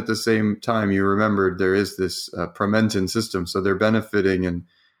 But then at the same time, you remembered there is this Promentin system, so they're benefiting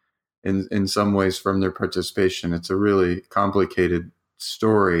in some ways from their participation. It's a really complicated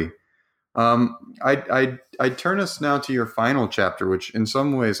story. I'd turn us now to your final chapter, which in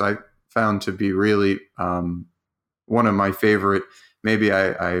some ways I found to be really one of my favorite. Maybe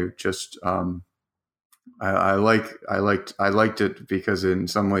I liked it because in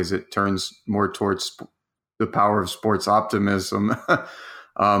some ways it turns more towards the power of sports optimism.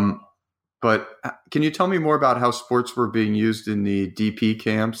 But can you tell me more about how sports were being used in the DP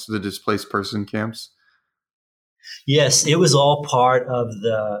camps, the displaced person camps? Yes, it was all part of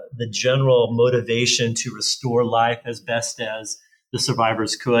the general motivation to restore life as best as the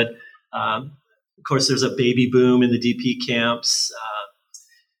survivors could. Of course, there's a baby boom in the DP camps.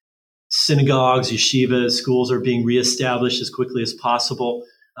 Synagogues, yeshivas, schools are being reestablished as quickly as possible.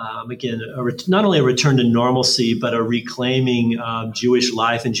 Again, not only a return to normalcy, but a reclaiming Jewish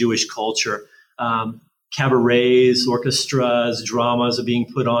life and Jewish culture. Cabarets, orchestras, dramas are being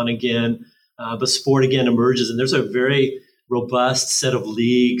put on again, but sport again emerges. And there's a very robust set of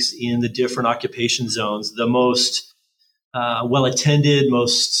leagues in the different occupation zones. The most well-attended,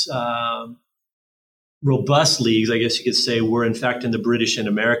 most robust leagues, I guess you could say, were in fact in the British and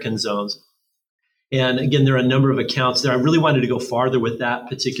American zones. And again, there are a number of accounts there. I really wanted to go farther with that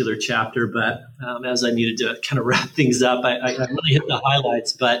particular chapter, but as I needed to kind of wrap things up, I really hit the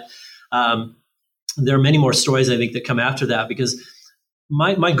highlights. But there are many more stories, I think, that come after that, because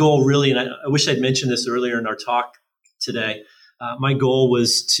my goal really, and I wish I'd mentioned this earlier in our talk today, my goal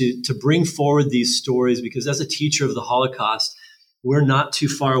was to bring forward these stories, because as a teacher of the Holocaust, we're not too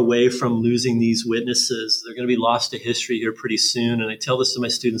far away from losing these witnesses. They're going to be lost to history here pretty soon. And I tell this to my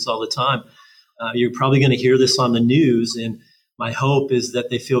students all the time. You're probably going to hear this on the news, and my hope is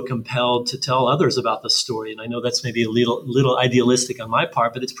that they feel compelled to tell others about the story. And I know that's maybe a little idealistic on my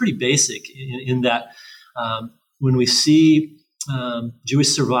part, but it's pretty basic in that when we see Jewish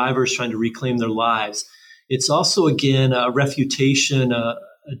survivors trying to reclaim their lives, it's also, again, a refutation, a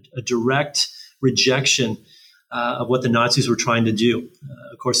direct rejection of what the Nazis were trying to do.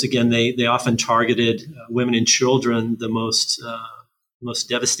 Of course, again, they often targeted women and children the most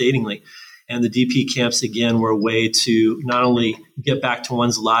devastatingly. And the DP camps, again, were a way to not only get back to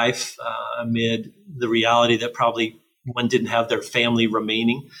one's life amid the reality that probably one didn't have their family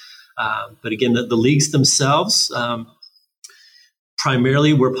remaining, but again, the leagues themselves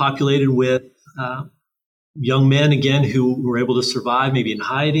primarily were populated with young men, again, who were able to survive maybe in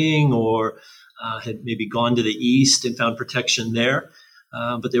hiding or had maybe gone to the east and found protection there.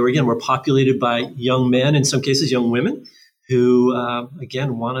 But they were populated by young men, in some cases young women, who,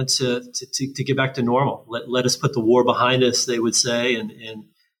 again, wanted to get back to normal. Let us put the war behind us, they would say,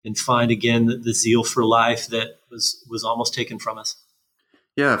 and find, again, the zeal for life that was almost taken from us.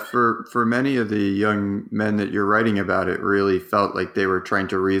 Yeah, for many of the young men that you're writing about, it really felt like they were trying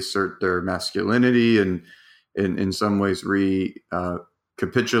to reassert their masculinity and in some ways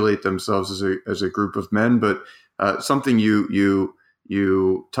recapitulate themselves as a group of men. But something you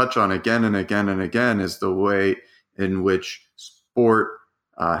touch on again and again and again is the way in which sport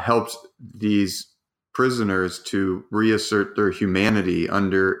helps these prisoners to reassert their humanity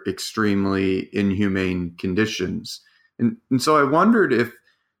under extremely inhumane conditions. And so I wondered if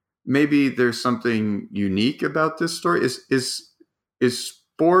maybe there's something unique about this story. Is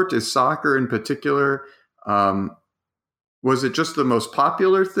sport, is soccer in particular, was it just the most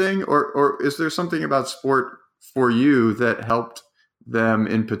popular thing, or is there something about sport for you that helped them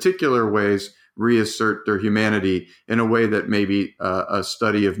in particular ways reassert their humanity in a way that maybe a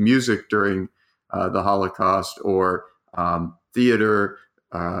study of music during the Holocaust or theater,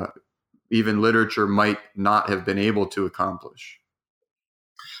 even literature might not have been able to accomplish?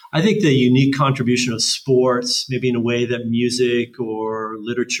 I think the unique contribution of sports, maybe in a way that music or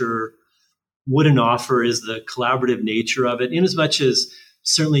literature wouldn't offer, is the collaborative nature of it. In as much as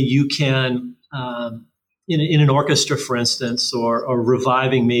certainly you can, in an orchestra, for instance, or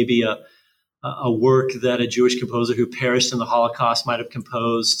reviving maybe a work that a Jewish composer who perished in the Holocaust might have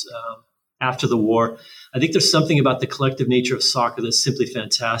composed after the war. I think there's something about the collective nature of soccer that's simply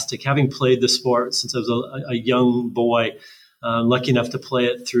fantastic. Having played the sport since I was a young boy, lucky enough to play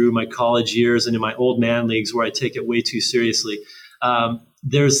it through my college years and in my old man leagues where I take it way too seriously.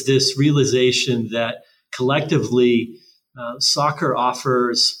 There's this realization that collectively soccer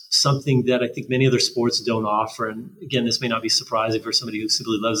offers something that I think many other sports don't offer. And again, this may not be surprising for somebody who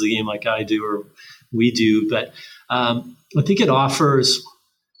simply loves the game like I do or we do, but I think it offers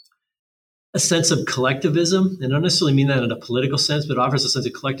a sense of collectivism. And I don't necessarily mean that in a political sense, but it offers a sense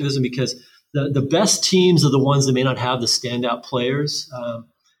of collectivism because the best teams are the ones that may not have the standout players.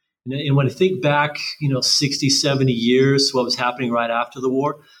 And when I think back, 60, 70 years, what was happening right after the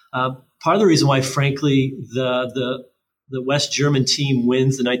war, part of the reason why, frankly, the West German team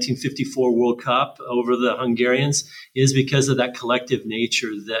wins the 1954 World Cup over the Hungarians is because of that collective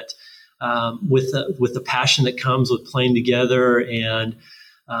nature that with the passion that comes with playing together and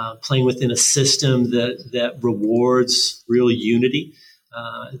playing within a system that rewards real unity.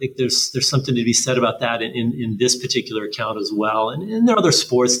 I think there's something to be said about that in this particular account as well. And there are other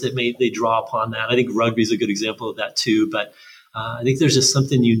sports that they draw upon that. I think rugby is a good example of that too. But I think there's just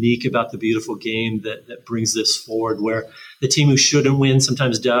something unique about the beautiful game that brings this forward, where the team who shouldn't win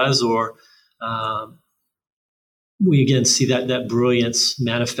sometimes does, or we again see that brilliance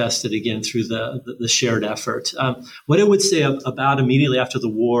manifested again through the shared effort. What I would say about immediately after the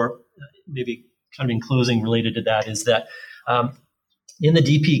war, maybe kind of in closing related to that, is that in the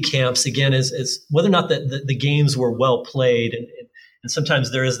DP camps, again, is whether or not the games were well played, and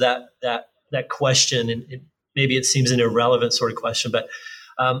sometimes there is that question, and maybe it seems an irrelevant sort of question, but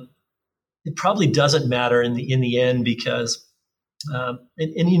it probably doesn't matter in the end because,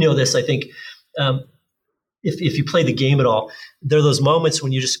 and you know this, I think. If you play the game at all, there are those moments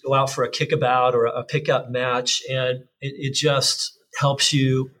when you just go out for a kickabout or a pickup match, and it just helps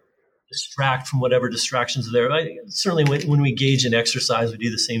you distract from whatever distractions are there. Certainly, when we engage in exercise, we do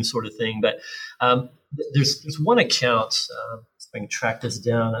the same sort of thing. But there's one account. If I can track this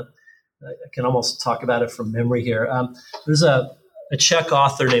down, I can almost talk about it from memory here. There's a Czech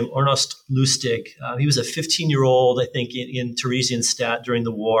author named Ernest Lustig. He was a 15-year-old, I think, in Theresienstadt during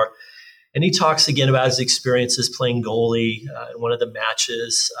the war. And he talks again about his experiences playing goalie in one of the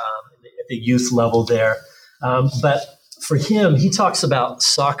matches at the youth level there. But for him, he talks about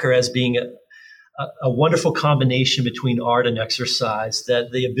soccer as being a wonderful combination between art and exercise,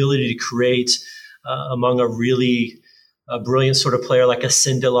 that the ability to create among a really brilliant sort of player like a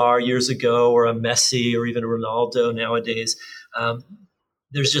Sindelar years ago, or a Messi, or even a Ronaldo nowadays.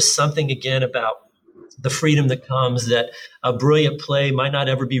 There's just something, again, about the freedom that comes, that a brilliant play might not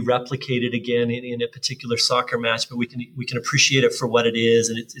ever be replicated again in a particular soccer match, but we can appreciate it for what it is.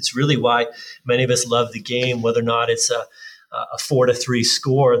 And it's really why many of us love the game, whether or not it's a 4-3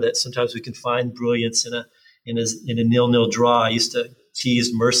 score, that sometimes we can find brilliance in a 0-0 draw. I used to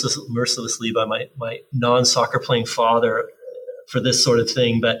teased mercilessly by my non-soccer playing father for this sort of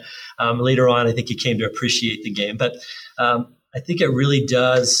thing. But later on, I think he came to appreciate the game. But I think it really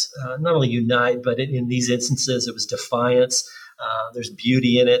does not only unite, but in these instances, it was defiance. There's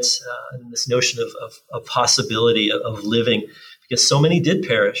beauty in it, and this notion of possibility of living, because so many did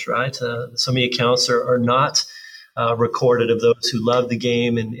perish, right? So many accounts are not recorded of those who loved the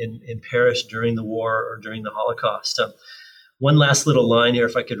game and perished during the war or during the Holocaust. One last little line here,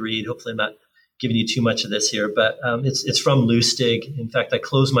 if I could read. Hopefully I'm not giving you too much of this here, but it's from Lustig. In fact, I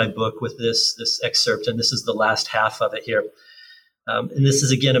close my book with this excerpt, and this is the last half of it here. And this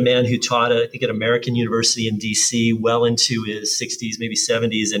is, again, a man who taught, I think, at American University in D.C. well into his 60s, maybe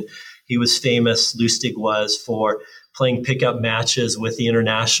 70s. And he was famous, Lustig was, for playing pickup matches with the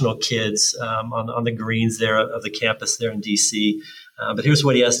international kids on the greens there of the campus there in D.C. But here's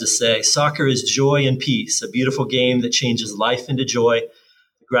what he has to say. Soccer is joy and peace, a beautiful game that changes life into joy,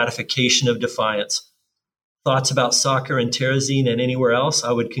 the gratification of defiance. Thoughts about soccer in Terezin and anywhere else,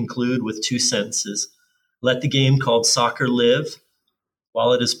 I would conclude with 2 sentences. Let the game called soccer live.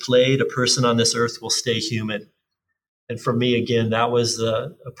 While it is played, a person on this earth will stay human. And for me, again, that was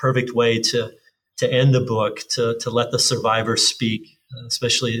a perfect way to end the book, to let the survivors speak,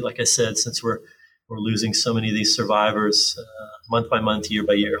 especially, like I said, since we're losing so many of these survivors month by month, year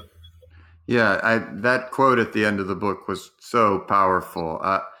by year. Yeah, that quote at the end of the book was so powerful.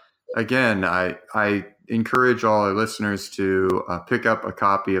 Again, I encourage all our listeners to pick up a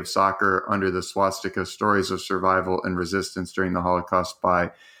copy of Soccer Under the Swastika, Stories of Survival and Resistance During the Holocaust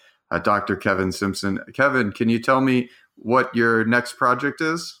by Dr. Kevin Simpson. Kevin, can you tell me what your next project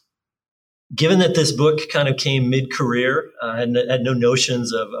is? Given that this book kind of came mid-career, and had no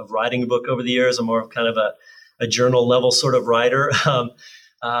notions of writing a book over the years, I'm more of kind of a journal level sort of writer. I'm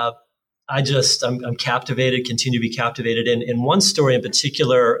captivated, continue to be captivated. And one story in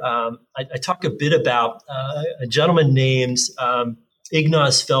particular, I talk a bit about a gentleman named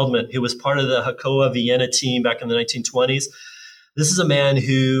Ignaz Feldman, who was part of the Hakoah Vienna team back in the 1920s. This is a man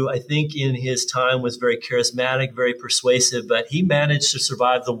who I think in his time was very charismatic, very persuasive, but he managed to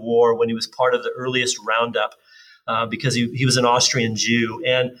survive the war when he was part of the earliest roundup because he was an Austrian Jew.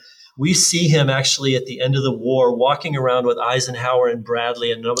 And we see him actually at the end of the war walking around with Eisenhower and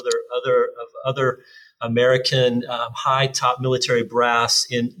Bradley and other American high top military brass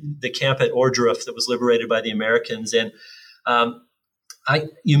in the camp at Ohrdruf that was liberated by the Americans. And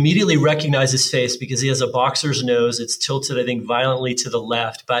you immediately recognize his face because he has a boxer's nose. It's tilted, I think, violently to the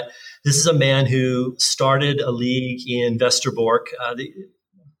left. But this is a man who started a league in Westerbork. The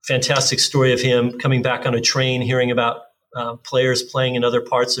fantastic story of him coming back on a train, hearing about players playing in other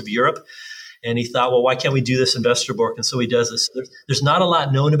parts of Europe. And he thought, well, why can't we do this in Westerbork? And so he does this. There's not a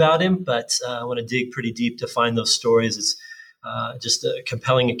lot known about him, but I want to dig pretty deep to find those stories. It's just a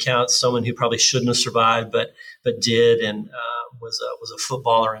compelling account, someone who probably shouldn't have survived, but did, and was a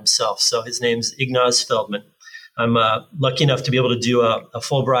footballer himself. So his name's Ignaz Feldman. I'm lucky enough to be able to do a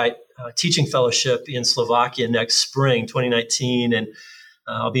Fulbright teaching fellowship in Slovakia next spring, 2019, and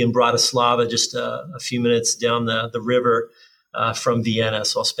I'll be in Bratislava, just a few minutes down the river from Vienna.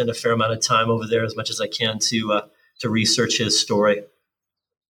 So I'll spend a fair amount of time over there as much as I can to research his story.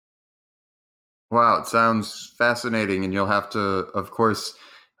 Wow, it sounds fascinating, and you'll have to, of course,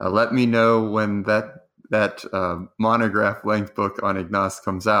 let me know when that monograph length book on Ignaz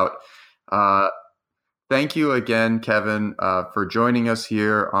comes out. Thank you again, Kevin, for joining us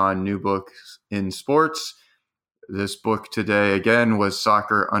here on New Books in Sports. This book today, again, was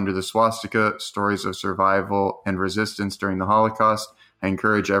Soccer Under the Swastika, Stories of Survival and Resistance During the Holocaust. I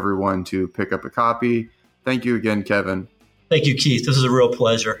encourage everyone to pick up a copy. Thank you again, Kevin. Thank you, Keith. This is a real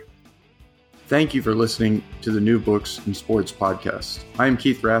pleasure. Thank you for listening to the New Books in Sports podcast. I am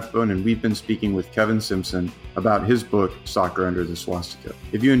Keith Rathbone, and we've been speaking with Kevin Simpson about his book, Soccer Under the Swastika.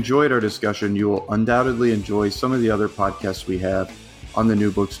 If you enjoyed our discussion, you will undoubtedly enjoy some of the other podcasts we have on the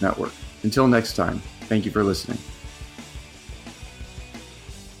New Books Network. Until next time, thank you for listening.